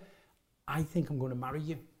said to her, I think I'm going to marry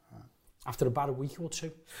you. After about a week or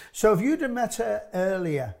two. So if you'd have met her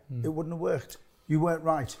earlier, it wouldn't have worked. You weren't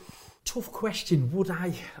right. Tough question. Would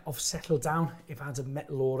I have settled down if I'd have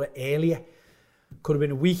met Laura earlier? Could have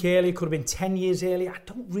been a week earlier, could have been 10 years earlier. I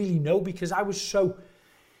don't really know, because I was so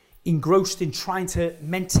engrossed in trying to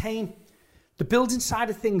maintain the building side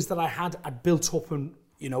of things that I'd built up and,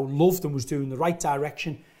 loved and was doing the right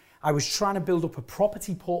direction. I was trying to build up a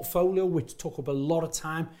property portfolio, which took up a lot of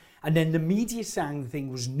time. And then the media side of the thing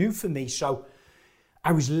was new for me. So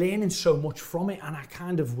I was learning so much from it, and I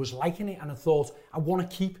kind of was liking it. And I thought, I want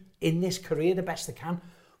to keep in this career the best I can.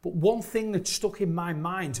 But one thing that stuck in my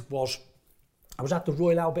mind was, I was at the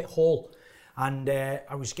Royal Albert Hall, and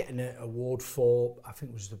I was getting an award for, I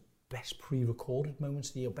think it was the best pre-recorded moments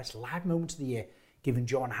of the year, best live moments of the year, given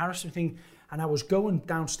John Harrison thing. And I was going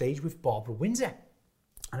downstage with Barbara Windsor.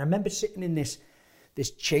 And I remember sitting in this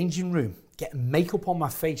changing room, getting makeup on my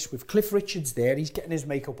face with Cliff Richards there. He's getting his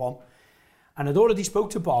makeup on. And I'd already spoke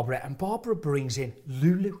to Barbara, and Barbara brings in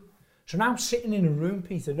Lulu. So now I'm sitting in a room,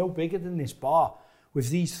 Peter, no bigger than this bar, with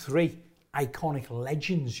these three iconic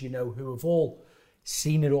legends, who have all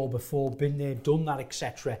seen it all before, been there, done that,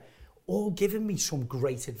 etc., all giving me some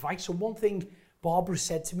great advice. And one thing Barbara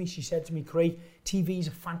said to me, she said to me, Craig, TV is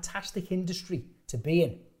a fantastic industry to be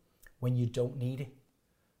in when you don't need it.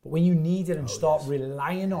 But when you need it and start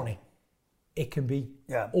relying on it, it can be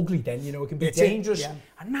ugly then, it can be dangerous.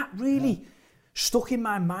 And that really stuck in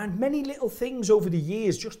my mind. Many little things over the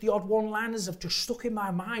years, just the odd one-liners have just stuck in my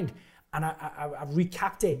mind. And I've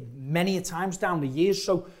recapped it many a times down the years.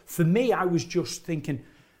 So for me, I was just thinking,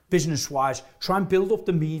 business-wise, try and build up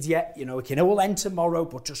the media. It can all end tomorrow,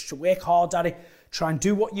 but just to work hard at it. Try and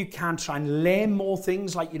do what you can. Try and learn more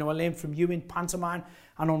things. Like, I learned from you in pantomime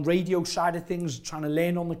and on radio side of things, trying to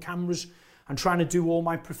learn on the cameras and trying to do all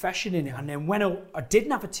my profession in it. And then when I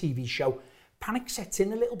didn't have a TV show, panic sets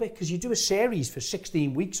in a little bit, because you do a series for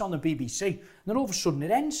 16 weeks on the BBC, and then all of a sudden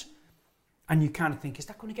it ends. And you kind of think, is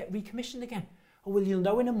that going to get recommissioned again? Oh, well, you'll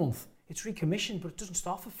know in a month. It's recommissioned, but it doesn't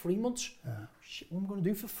start for 3 months. Shit, what am I going to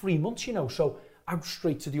do for 3 months, So I go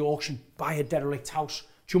straight to the auction, buy a derelict house,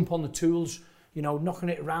 jump on the tools, knocking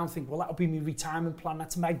it around, think, well, that'll be my retirement plan.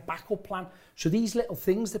 That's my backup plan. So these little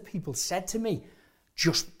things that people said to me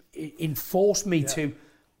just enforced me to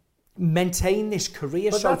maintain this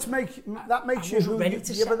career. But so that makes you who ready you,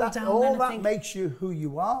 to yeah, settle but down. all then, that makes you who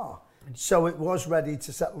you are. So it was ready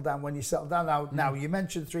to settle down when you settled down. Now you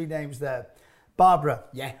mentioned 3 names there. Barbara.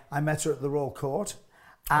 Yeah. I met her at the Royal Court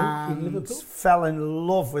and fell in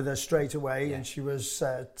love with her straight away. And she was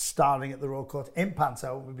starring at the Royal Court in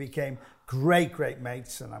Panto. We became great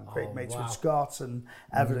mates, and I'm great mates with Scott and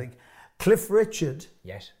everything. Cliff Richard.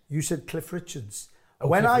 Yes. You said Cliff Richards. Oh,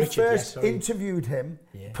 when Cliff I Richard, first interviewed him,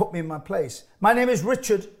 put me in my place. My name is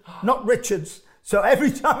Richard, not Richards. So every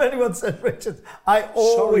time anyone says Richard, I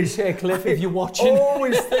always say Cliff if you're watching.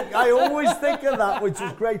 I always think of that, which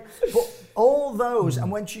is great. But all those,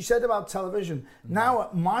 and when she said about television, now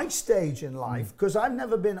at my stage in life, because I've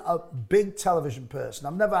never been a big television person.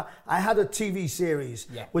 I had a TV series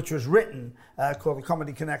which was written called The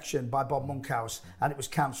Comedy Connection by Bob Monkhouse, and it was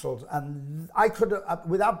cancelled. And I could have,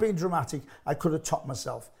 without being dramatic, I could have topped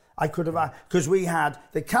myself. I could have, because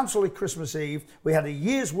they cancelled it Christmas Eve, we had a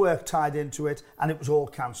year's work tied into it, and it was all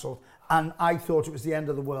cancelled. And I thought it was the end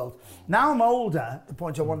of the world. Now I'm older, the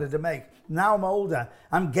point I wanted to make, now I'm older,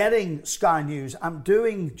 I'm getting Sky News, I'm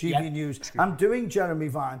doing GB News, I'm doing Jeremy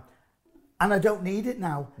Vine, and I don't need it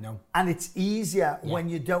now. No. And it's easier when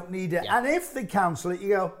you don't need it. And if they cancel it, you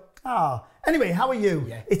go, anyway, how are you?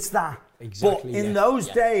 Yeah. It's that. Exactly. But in those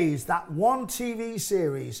days, that one TV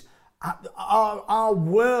series, our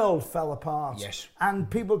world fell apart. Yes. And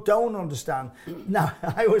people don't understand. Now,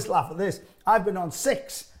 I always laugh at this. I've been on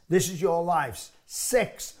 6 This Is Your Lives.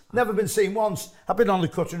 6. Never been seen once. I've been on the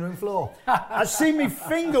cutting room floor. I've seen me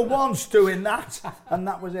finger once doing that, and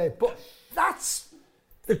that was it. But that's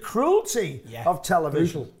the cruelty of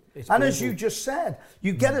television. And as you just said,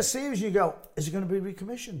 you get a series and you go, is it going to be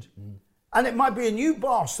recommissioned? And it might be a new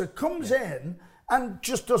boss that comes in and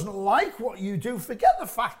just doesn't like what you do. Forget the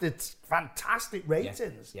fact it's fantastic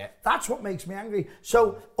ratings. That's what makes me angry.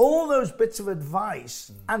 So all those bits of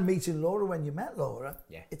advice and meeting Laura when you met Laura,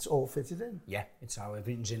 it's all fitted in. Yeah, it's how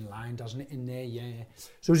everything's in line, doesn't it, in there? Yeah.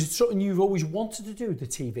 So is it something you've always wanted to do, the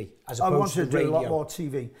TV, as opposed to radio? I wanted to do a lot more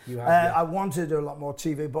TV. You have, I wanted to do a lot more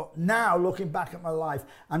TV, but now looking back at my life,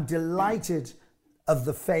 I'm delighted of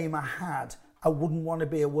the fame I had. I wouldn't want to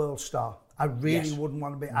be a world star. I really wouldn't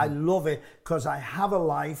want to be. I love it because I have a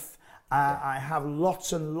life. I have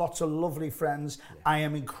lots and lots of lovely friends. I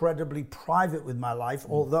am incredibly private with my life,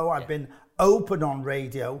 although I've been open on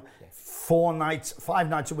radio 5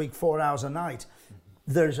 nights a week, 4 hours a night.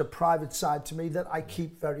 there's a private side to me that I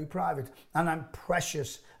keep very private, and I'm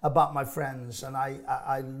precious about my friends, and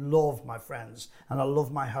I love my friends, and I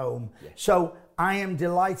love my home. Yeah. So I am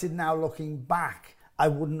delighted now looking back. I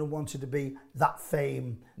wouldn't have wanted to be that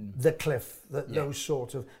fame, the Cliff, those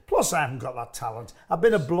sort of... Plus, I haven't got that talent. I've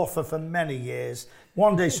been a bluffer for many years.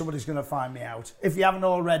 One day somebody's going to find me out. If you haven't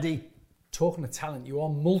already... Talking of talent, you are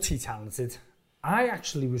multi-talented. I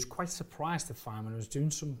actually was quite surprised to find when I was doing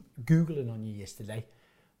some Googling on you yesterday.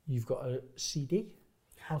 You've got a CD.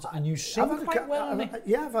 And you sing quite well on it.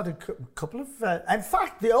 Yeah, I've had a couple of... in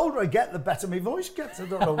fact, the older I get, the better my voice gets. I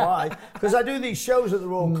don't know why. Because I do these shows at the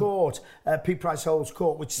Royal Court, Pete Price Holds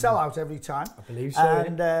Court, which sell out every time. I believe so.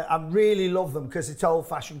 And I really love them because it's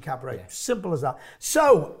old-fashioned cabaret. Yeah. Simple as that.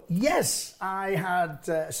 So, yes, I had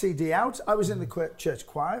a CD out. I was in the church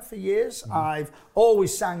choir for years. I've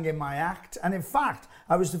always sang in my act. And in fact,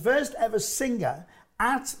 I was the first ever singer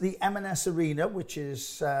at the M&S Arena, which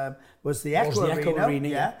is was the Echo Arena,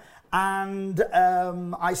 yeah. And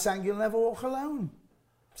I sang You'll Never Walk Alone.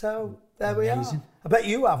 So there we are. I bet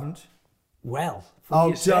you haven't. Well,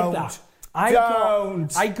 you said that.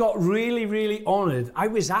 I got really, really honoured. I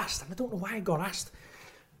was asked, and I don't know why I got asked,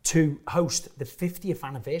 to host the 50th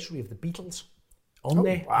anniversary of the Beatles on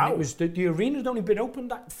there. Wow. And it was the arena had only been opened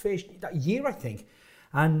that year, I think.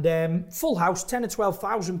 And full house, 10 or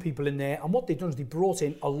 12,000 people in there. And what they've done is they brought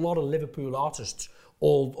in a lot of Liverpool artists,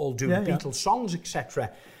 all doing Beatles songs,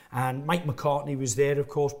 etc. And Mike McCartney was there, of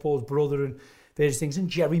course, Paul's brother and various things, and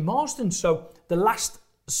Jerry Marsden. So the last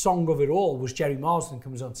song of it all was Jerry Marsden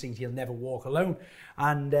comes on sings He'll Never Walk Alone.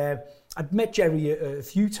 And I'd met Jerry a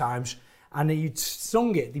few times, and he'd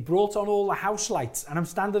sung it. They brought on all the house lights, and I'm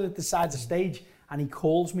standing at the side of the stage, and he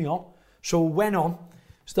calls me on. So I went on,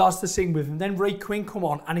 starts to sing with him. Then Ray Quinn come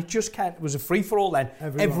on, and it was a free-for-all then.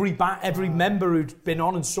 Every member who'd been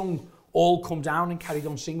on and sung all come down and carried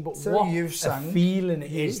on singing. But so what a feeling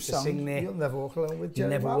it is to sing there. You'll Never Walk Alone with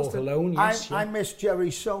Jerry You'll Never Marsden. Walk Alone, yes. I miss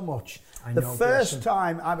Jerry so much. The first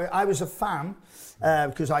time, I was a fan,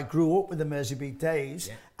 because I grew up with the Merseybeat Days,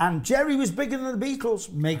 and Jerry was bigger than the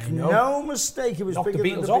Beatles. Make no mistake, he was Knocked bigger the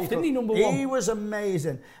than the Beatles off, Beatles. didn't he, number one? He was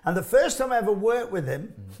amazing. And the first time I ever worked with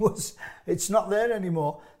him was, it's not there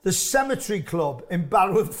anymore, the Cemetery Club in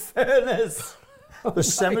Barrow Furness. The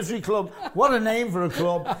Cemetery Club. What a name for a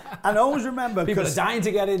club. And I always remember... People are dying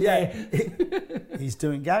to get in there. He's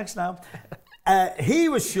doing gags now. He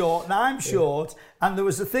was short and I'm short, and there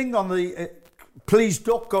was a thing on the please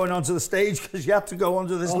duck going onto the stage because you had to go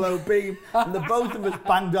onto this low beam, and the both of us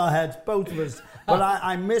banged our heads, both of us. But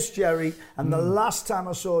I miss Jerry, and the last time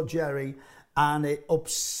I saw Jerry, and it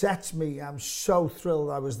upset me, I'm so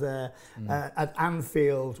thrilled I was there at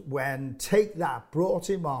Anfield when Take That brought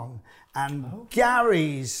him on, and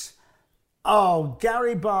Gary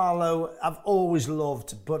Barlow I've always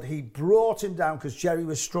loved, but he brought him down because Jerry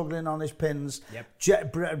was struggling on his pins.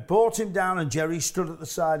 Brought him down, and Jerry stood at the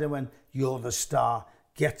side and went, "You're the star,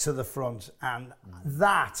 get to the front." And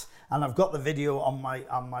and I've got the video on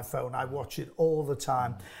my phone, I watch it all the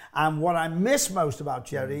time. And what I miss most about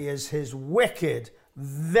Jerry is his wicked,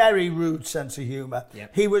 very rude sense of humour.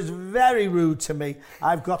 He was very rude to me.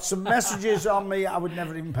 I've got some messages on me. I would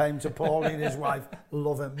never even pay him to Pauline, his wife.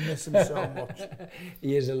 Love him, miss him so much.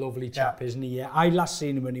 He is a lovely chap, isn't he? Yeah. I last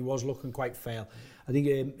seen him when he was looking quite frail. I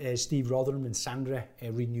think Steve Rotherham and Sandra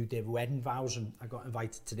renewed their wedding vows, and I got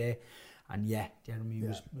invited today. And Jeremy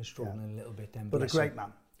was struggling a little bit then. But a great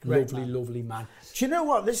man. Lovely man. Do you know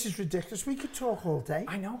what? This is ridiculous. We could talk all day.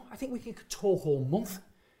 I know. I think we could talk all month.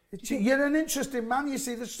 You're an interesting man, you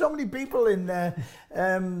see. There's so many people in there.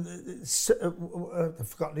 I've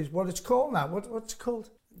forgotten what it's called now. What's it called?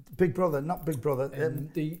 Big Brother, not Big Brother.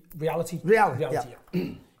 The reality. Yeah.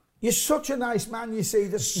 You're such a nice man, you see.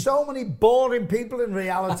 There's so many boring people in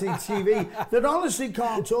reality TV that honestly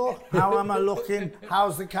can't talk. How am I looking?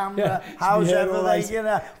 How's the camera? How's everything? You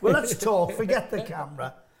know. Well, let's talk. Forget the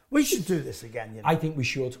camera. We should do this again, you know. I think we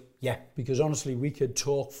should, because honestly, we could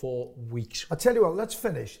talk for weeks. I'll tell you what, let's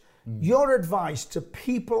finish. Your advice to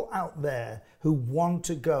people out there who want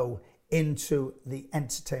to go into the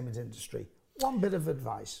entertainment industry. One bit of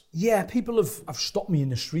advice. Yeah, people have stopped me in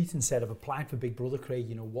the street and said, I've applied for Big Brother, Craig,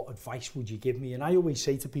 you know, what advice would you give me? And I always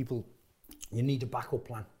say to people, you need a backup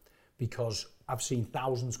plan, because I've seen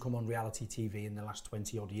thousands come on reality TV in the last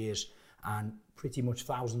 20 odd years, and pretty much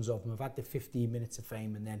thousands of them have had the 15 minutes of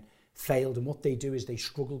fame and then failed. And what they do is they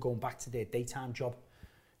struggle going back to their daytime job.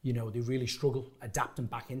 You know, they really struggle adapting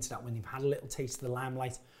back into that when they've had a little taste of the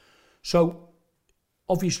limelight. So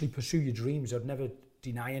obviously pursue your dreams. I'd never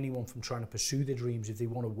deny anyone from trying to pursue their dreams if they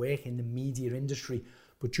want to work in the media industry.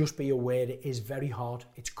 but just be aware it is very hard.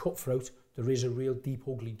 It's cutthroat. There is a real deep,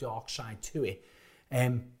 ugly, dark side to it.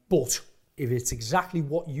 But if it's exactly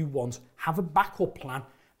what you want, have a backup plan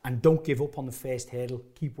and don't give up on the first hurdle.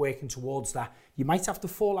 Keep working towards that. You might have to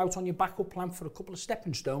fall out on your backup plan for a couple of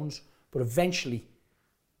stepping stones, but eventually,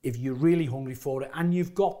 if you're really hungry for it and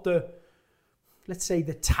you've got the, let's say,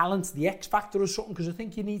 the talent, the X factor or something, because I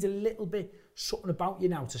think you need a little bit something about you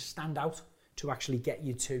now to stand out to actually get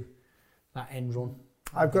you to that end run.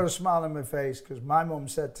 I've got a smile on my face because my mum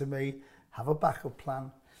said to me, have a backup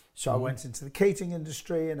plan. So I went into the catering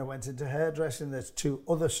industry and I went into hairdressing. There's 2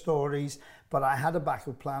 other stories, but I had a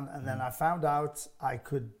backup plan, and then I found out I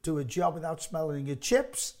could do a job without smelling your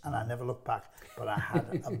chips, and I never looked back. But I had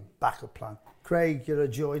a backup plan. Craig, you're a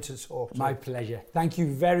joy to talk to. My pleasure. Thank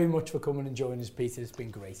you very much for coming and joining us, Peter. It's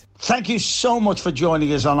been great. Thank you so much for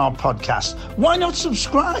joining us on our podcast. Why not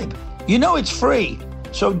subscribe? You know it's free.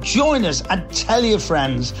 So join us and tell your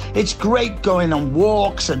friends. It's great going on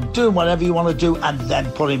walks and doing whatever you want to do and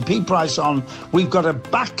then putting Pete Price on. We've got a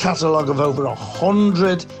back catalogue of over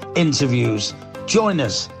 100 interviews. Join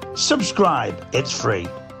us. Subscribe. It's free.